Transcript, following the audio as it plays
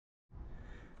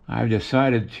I've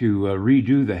decided to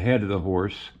redo the head of the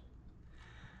horse.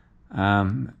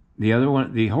 The other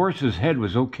one, the horse's head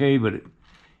was okay, but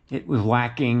it was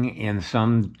lacking in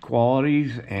some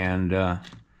qualities and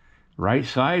right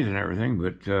size and everything,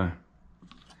 but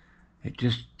it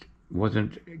just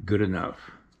wasn't good enough.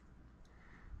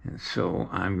 And so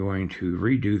I'm going to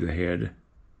redo the head,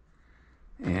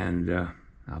 and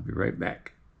I'll be right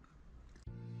back.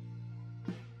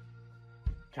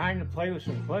 Time to play with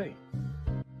some clay.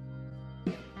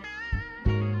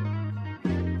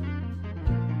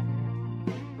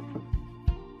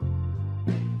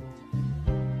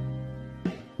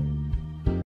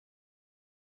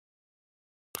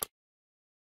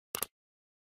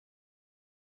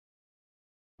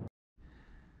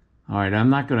 All right, I'm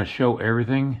not going to show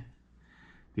everything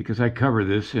because I cover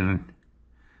this in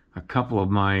a couple of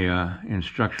my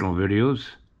instructional videos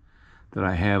that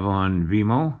I have on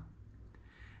Vimeo.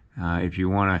 If you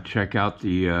want to check out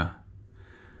the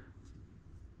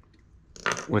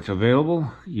what's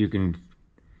available, you can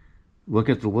look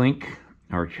at the link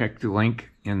or check the link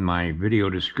in my video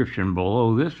description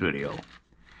below this video,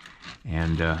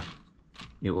 and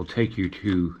it will take you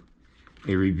to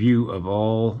a review of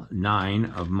all 9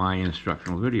 of my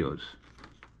instructional videos.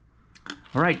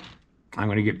 All right, I'm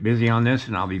going to get busy on this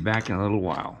and I'll be back in a little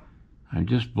while. I'm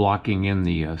just blocking in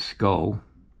the skull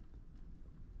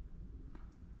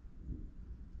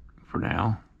for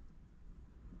now,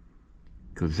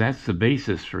 because that's the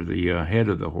basis for the head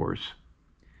of the horse.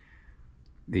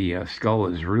 The skull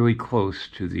is really close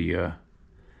to the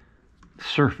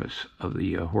surface of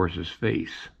the horse's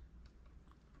face.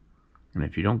 And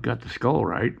if you don't got the skull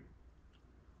right,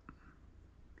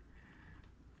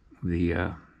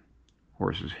 the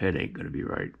horse's head ain't going to be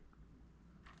right.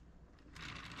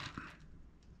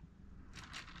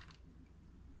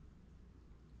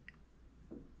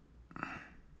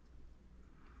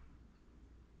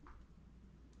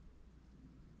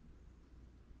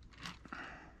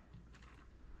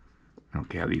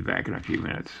 Okay, I'll be back in a few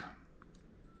minutes.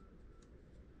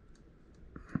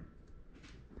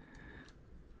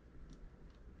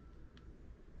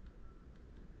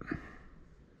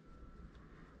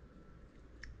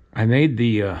 I made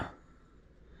the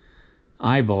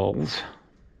eyeballs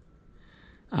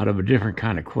out of a different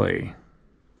kind of clay,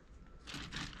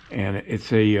 and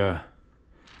it's a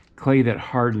clay that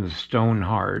hardens stone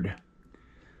hard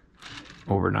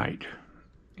overnight.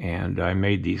 And I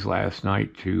made these last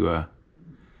night to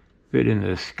fit in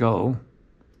the skull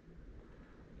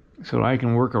so that I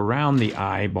can work around the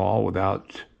eyeball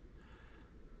without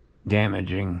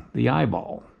damaging the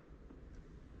eyeball.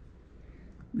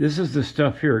 This is the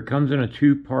stuff here. It comes in a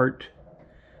 2-part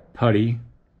putty,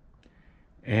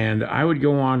 and I would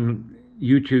go on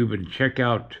YouTube and check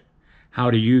out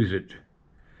how to use it.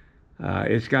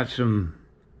 It's got some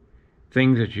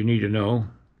things that you need to know.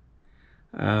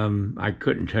 I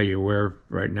couldn't tell you where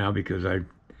right now because I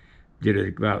did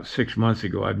it about 6 months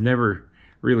ago. I've never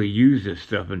really used this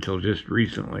stuff until just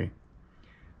recently.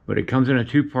 But it comes in a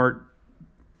 2-part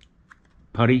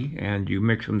putty, and you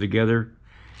mix them together,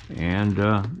 and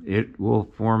it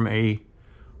will form a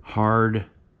hard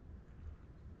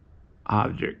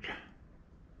object,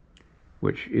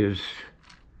 which is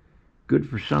good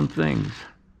for some things.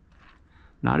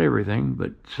 Not everything,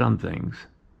 but some things.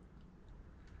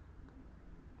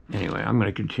 Anyway, I'm going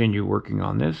to continue working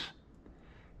on this,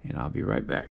 and I'll be right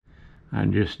back.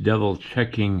 I'm just double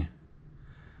checking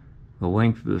the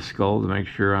length of the skull to make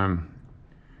sure I'm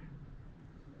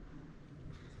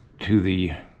to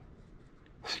the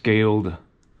scaled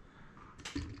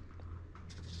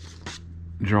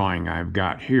drawing I've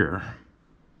got here,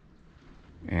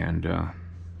 and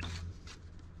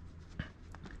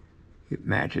it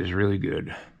matches really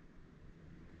good.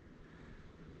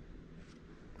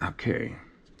 Okay,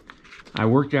 I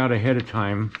worked out ahead of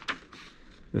time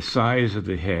the size of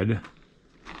the head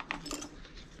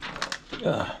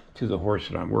to the horse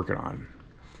that I'm working on.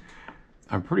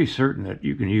 I'm pretty certain that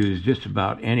you can use just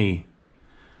about any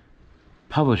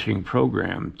publishing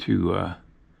program to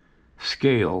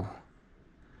scale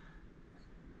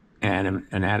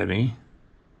anatomy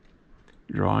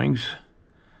drawings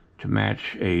to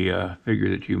match a figure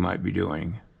that you might be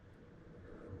doing.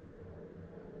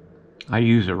 I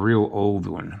use a real old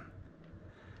one.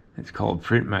 It's called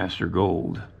Printmaster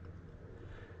Gold,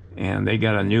 and they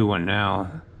got a new one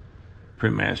now,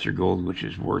 Printmaster Gold, which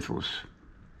is worthless.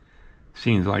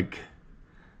 Seems like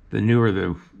the newer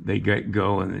they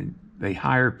go, and they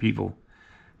hire people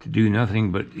to do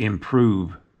nothing but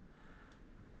improve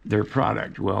their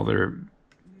product. Well,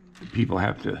 people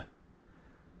have to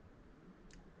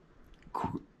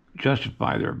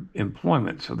justify their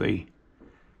employment, so they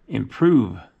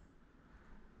improve,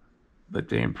 but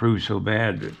they improve so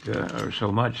bad that, or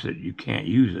so much that you can't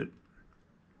use it.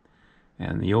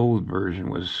 And the old version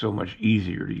was so much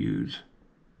easier to use.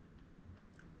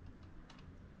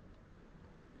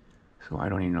 So I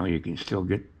don't even know, you can still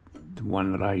get the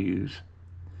one that I use.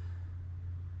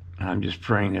 And I'm just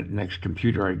praying that the next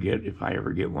computer I get, if I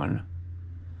ever get one,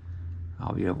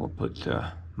 I'll be able to put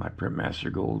my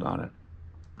Printmaster Gold on it.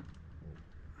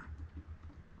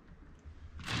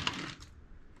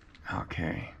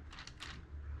 Okay.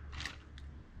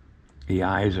 The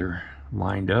eyes are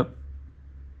lined up.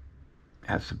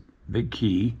 That's a big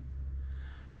key.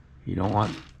 You don't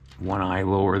want one eye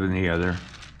lower than the other.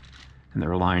 And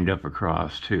they're lined up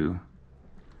across too.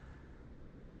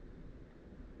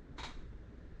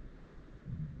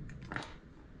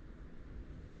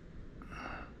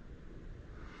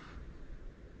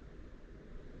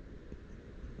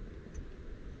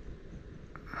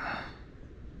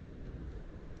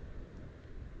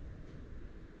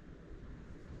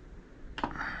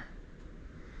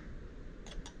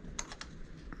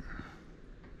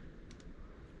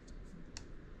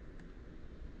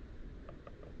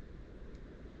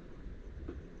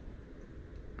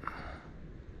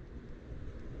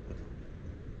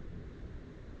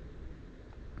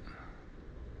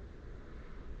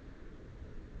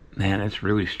 Man, it's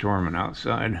really storming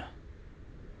outside.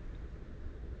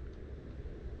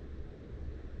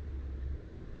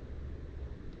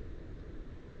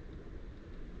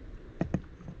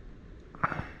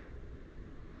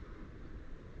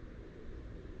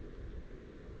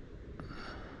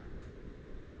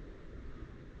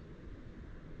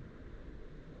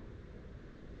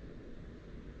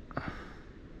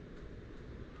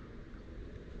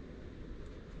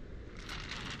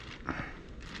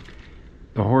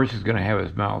 The horse is going to have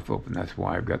his mouth open. That's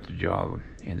why I've got the jaw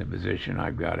in the position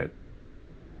I've got it.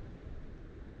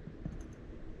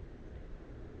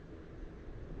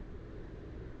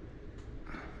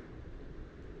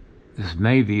 This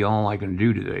may be all I can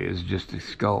do today, is just a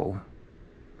skull.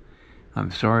 I'm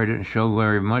sorry I didn't show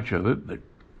very much of it, but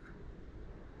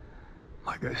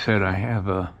like I said, I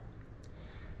have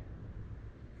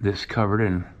this covered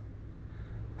in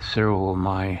several of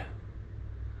my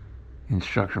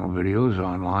instructional videos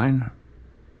online,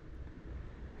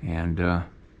 and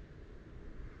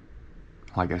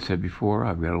like I said before,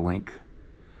 I've got a link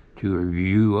to a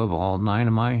review of all 9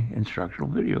 of my instructional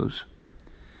videos.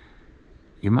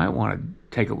 You might want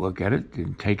to take a look at it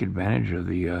and take advantage of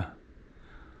the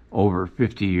over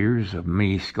 50 years of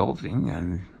me sculpting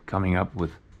and coming up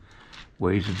with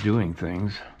ways of doing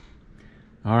things.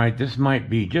 All right, this might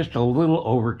be just a little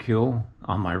overkill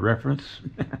on my reference.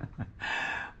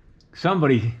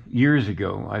 Somebody years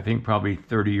ago, I think probably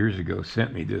 30 years ago,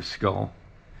 sent me this skull.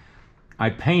 I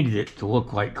painted it to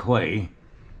look like clay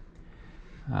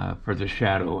for the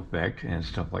shadow effect and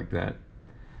stuff like that.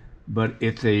 But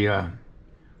it's a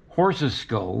horse's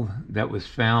skull that was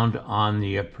found on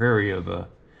the prairie of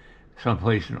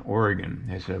someplace in Oregon.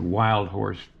 It's a wild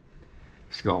horse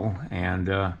skull,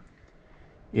 and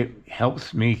it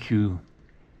helps me to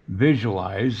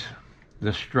visualize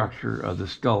the structure of the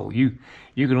skull. You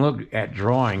can look at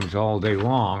drawings all day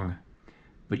long,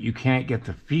 but you can't get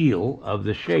the feel of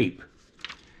the shape.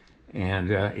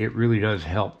 And it really does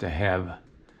help to have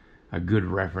a good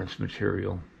reference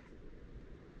material.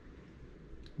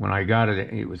 When I got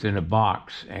it, it was in a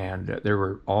box, and there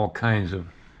were all kinds of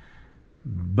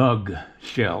bug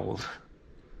shells,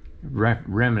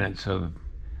 remnants of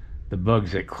the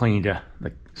bugs that cleaned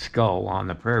the skull on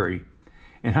the prairie.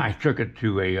 And I took it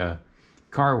to a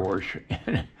car wash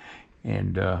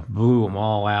and blew them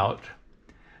all out.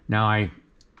 Now I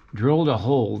drilled a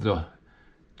hole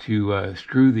to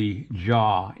screw the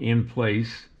jaw in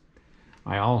place.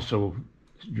 I also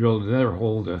drilled another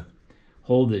hole to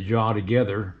hold the jaw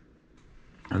together,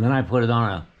 and then I put it on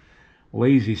a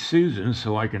Lazy Susan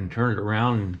so I can turn it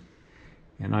around,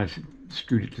 and I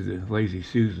screwed it to the Lazy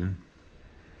Susan.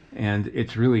 And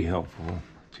it's really helpful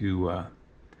to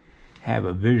have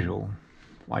a visual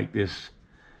like this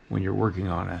when you're working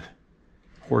on a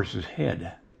horse's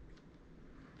head.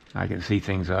 I can see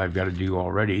things I've got to do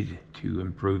already to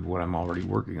improve what I'm already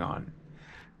working on.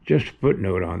 Just a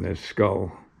footnote on this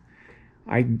skull.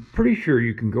 I'm pretty sure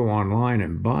you can go online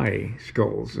and buy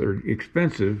skulls. They're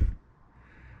expensive,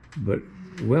 but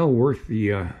well worth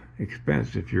the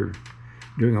expense if you're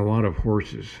doing a lot of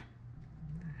horses.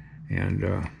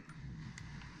 And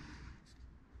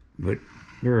but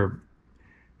there are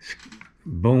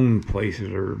bone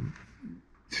places or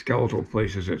skeletal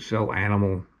places that sell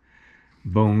animal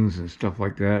bones and stuff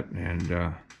like that, and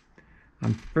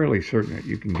I'm fairly certain that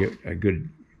you can get a good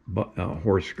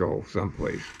horse skull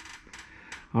someplace.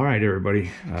 All right,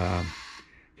 everybody.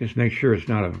 Just make sure it's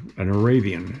not an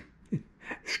Arabian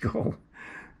skull,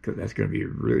 because that's going to be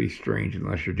really strange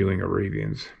unless you're doing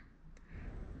Arabians.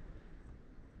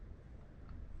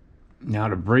 Now,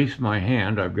 to brace my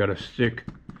hand, I've got a stick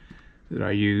that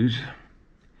I use,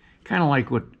 kind of like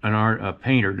what a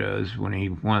painter does when he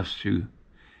wants to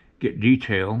get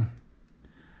detail,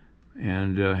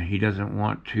 and he doesn't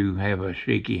want to have a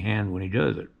shaky hand when he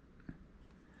does it.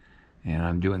 And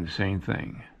I'm doing the same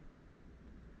thing.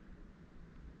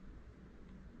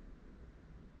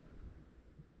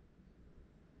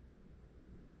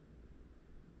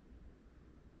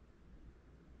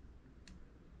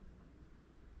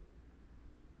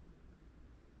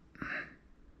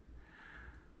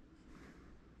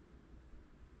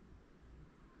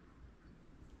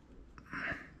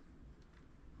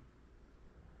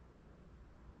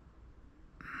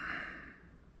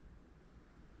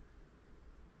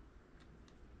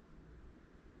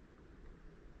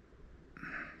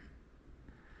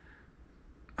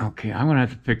 Okay, I'm going to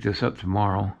have to pick this up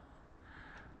tomorrow.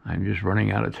 I'm just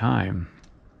running out of time.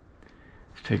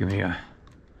 It's taken me a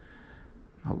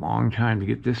long time to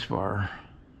get this far.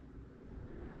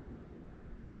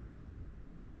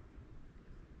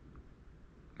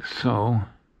 So,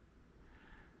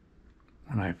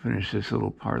 when I finish this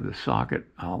little part of the socket,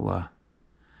 I'll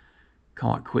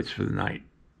call it quits for the night.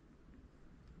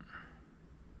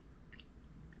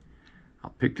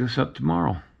 I'll pick this up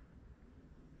tomorrow.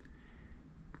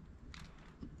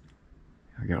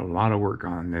 I got a lot of work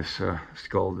on this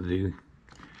skull to do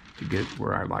to get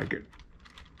where I like it.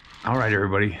 All right,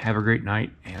 everybody, have a great night,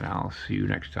 and I'll see you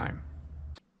next time.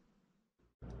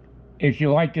 If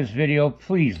you like this video,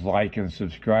 please like and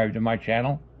subscribe to my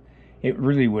channel. It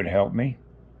really would help me.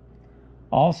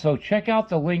 Also, check out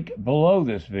the link below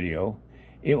this video.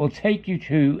 It will take you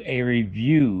to a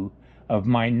review of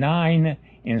my 9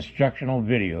 instructional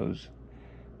videos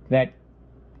that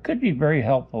could be very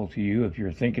helpful to you if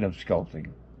you're thinking of sculpting.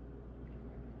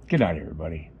 Good night,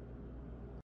 everybody.